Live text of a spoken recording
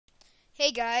Hey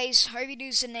guys, Harvey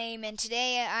Dew's the name, and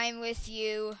today I'm with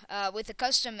you with a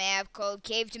custom map called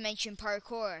Cave Dimension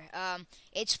Parkour.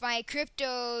 It's by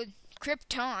Krypton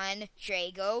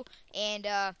Drago, and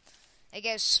I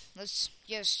guess let's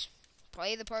just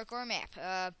play the parkour map.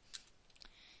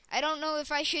 I don't know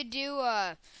if I should do.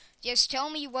 Just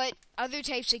tell me what other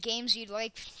types of games you'd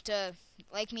like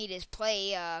me to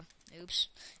play. Oops,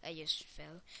 I just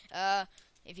fell.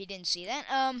 If you didn't see that.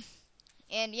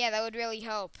 And yeah, that would really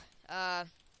help. Uh,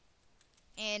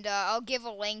 and I'll give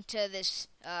a link to this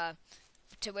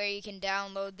to where you can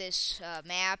download this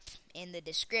map in the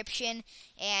description,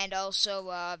 and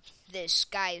also this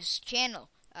guy's channel.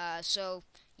 So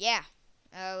yeah,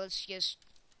 let's just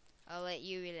I'll let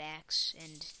you relax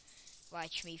and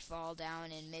watch me fall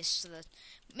down and miss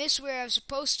where I was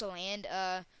supposed to land.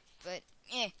 But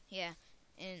yeah,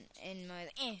 in my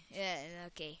yeah,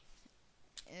 okay.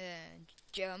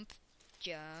 Jump,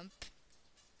 jump,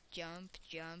 jump,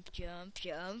 jump, jump,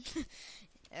 jump.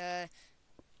 uh,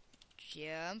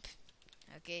 jump.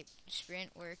 Okay,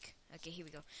 sprint work. Okay, here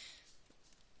we go.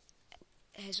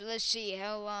 So let's see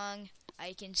how long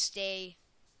I can stay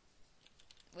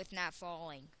with not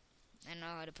falling. I don't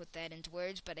know how to put that into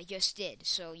words, but I just did.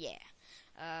 So yeah.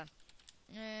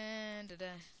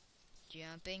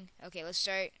 Jumping. Okay, let's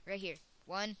start right here.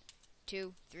 1,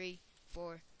 2, 3,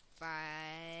 4,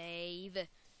 5,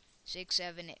 6,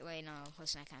 7, 8. Wait, no,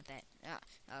 let's not count that.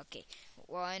 Okay.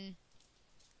 1,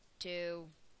 2,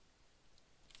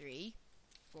 3,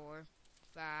 4,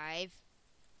 5.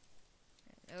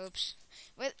 Oops.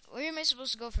 Where am I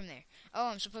supposed to go from there? Oh,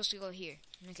 I'm supposed to go here.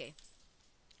 Okay.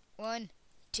 1,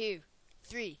 2,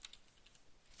 3,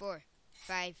 4,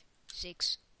 5,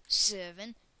 6,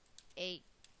 7, 8,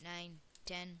 9,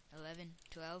 10, 11,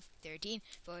 12, 13,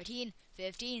 14,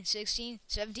 15, 16,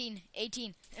 17,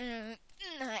 18.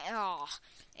 Oh,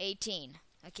 18.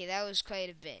 Okay, that was quite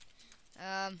a bit.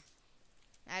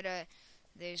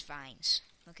 There's vines.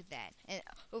 Look at that. And,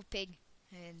 oh, pig.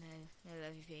 And I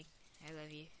love you, pig. I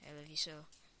love you. I love you so.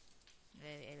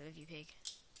 I love you, pig.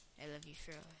 I love you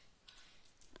for.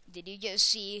 Did you just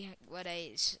see what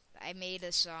I made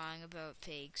a song about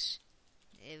pigs?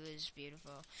 It was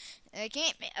beautiful. I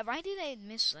can't. Why did I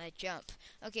miss that jump?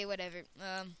 Okay, whatever.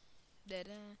 Da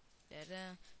da.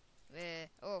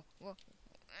 Oh. Whoa.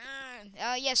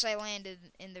 Oh yes, I landed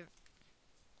in the.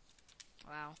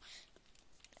 Wow.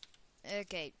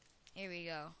 Okay, here we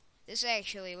go. This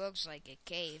actually looks like a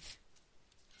cave.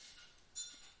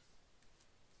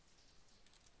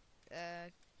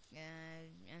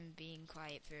 I'm being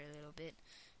quiet for a little bit.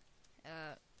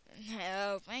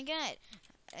 Oh my god.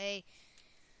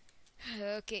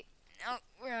 Okay. Oh,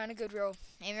 we're on a good roll.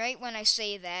 And right when I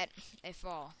say that, I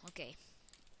fall. Okay.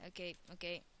 Okay.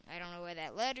 I don't know why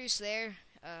that letter's there,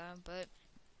 but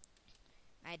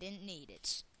I didn't need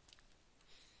it.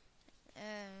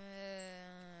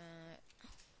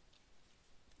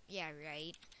 Yeah,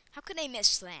 right. How could I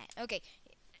miss that? Okay.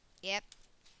 Yep.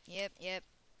 Yep. Yep.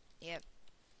 Yep.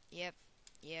 Yep.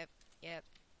 Yep. Yep.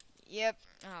 Yep.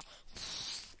 Oh.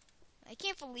 I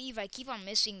can't believe I keep on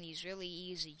missing these really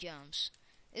easy jumps.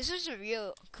 This is a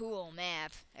real cool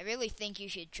map. I really think you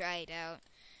should try it out.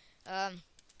 And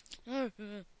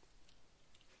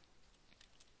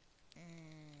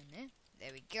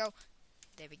there we go.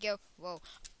 There we go. Whoa.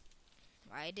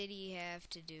 Why did he have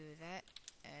to do that?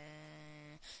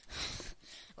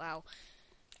 Wow.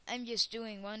 I'm just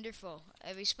doing wonderful.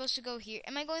 Are we supposed to go here?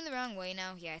 Am I going the wrong way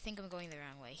now? Yeah, I think I'm going the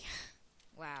wrong way.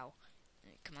 Wow.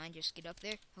 Come on, just get up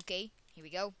there. Okay, here we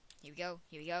go. Here we go.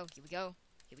 Here we go. Here we go.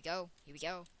 Here we go. Here we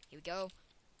go. Here we go.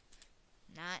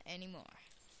 Not anymore.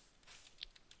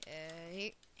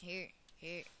 Here.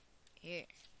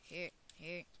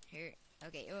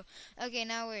 Okay. Oh, okay.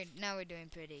 Now we're doing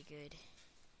pretty good.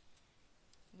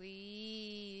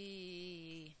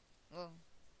 Whoa.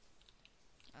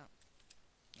 Oh.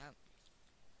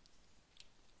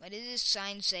 What does this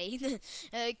sign say?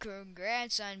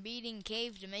 Congrats on beating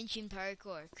Cave Dimension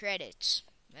Parkour. Credits.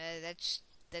 That's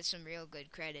some real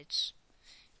good credits.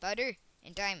 Butter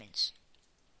and diamonds.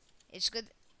 It's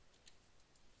good.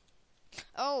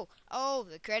 Oh,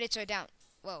 the credits are down.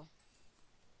 Whoa.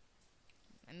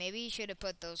 Maybe you should have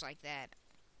put those like that.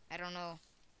 I don't know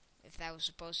if that was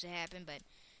supposed to happen, but.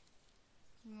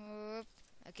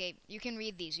 Okay, you can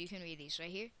read these. Right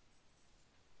here.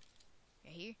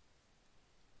 Right here.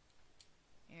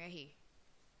 Right here.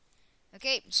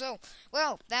 Okay, so,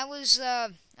 well, that was,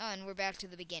 and we're back to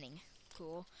the beginning.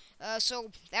 Cool.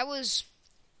 So, that was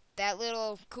that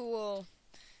little cool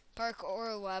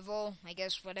parkour level, I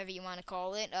guess, whatever you want to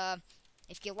call it.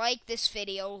 If you like this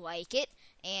video, like it,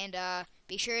 and,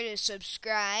 be sure to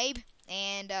subscribe,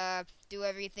 and do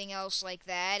everything else like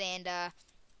that. And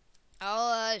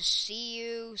I'll see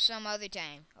you some other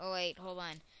time. Oh wait, hold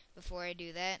on. Before I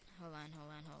do that, hold on.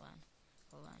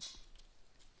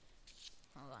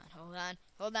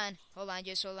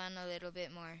 Just hold on a little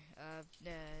bit more.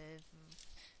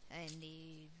 I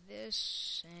need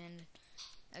this and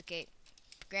okay.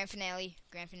 Grand finale.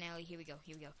 Here we go.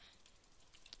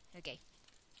 Okay.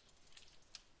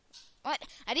 What?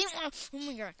 I didn't want to. Oh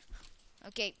my god.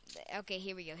 Okay.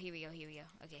 Here we go.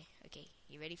 Okay.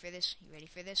 You ready for this?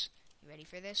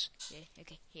 Yeah.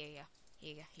 Okay. Here you go.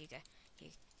 Here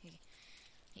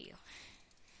you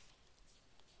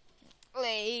go.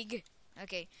 Leg.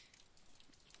 Okay.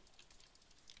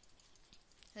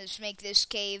 Let's make this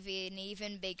cave an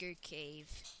even bigger cave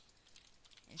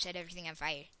and set everything on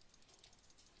fire.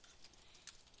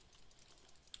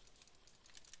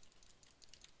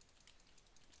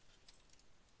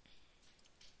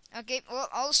 Okay, well,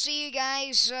 I'll see you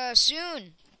guys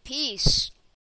soon. Peace.